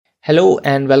Hello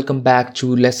and welcome back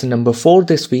to lesson number 4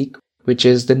 this week, which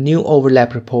is the new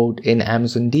overlap report in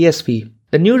Amazon DSP.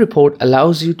 The new report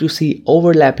allows you to see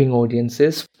overlapping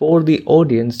audiences for the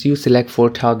audience you select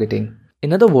for targeting.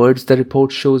 In other words, the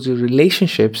report shows you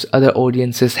relationships other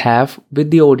audiences have with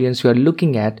the audience you are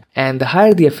looking at, and the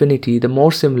higher the affinity, the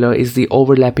more similar is the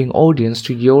overlapping audience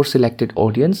to your selected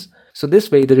audience. So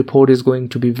this way, the report is going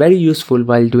to be very useful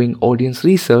while doing audience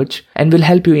research and will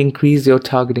help you increase your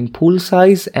targeting pool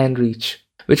size and reach,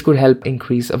 which could help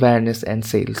increase awareness and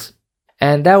sales.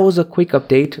 And that was a quick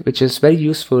update, which is very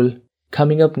useful.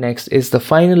 Coming up next is the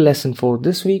final lesson for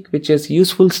this week, which is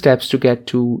useful steps to get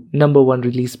to number 1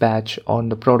 release batch on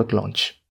the product launch.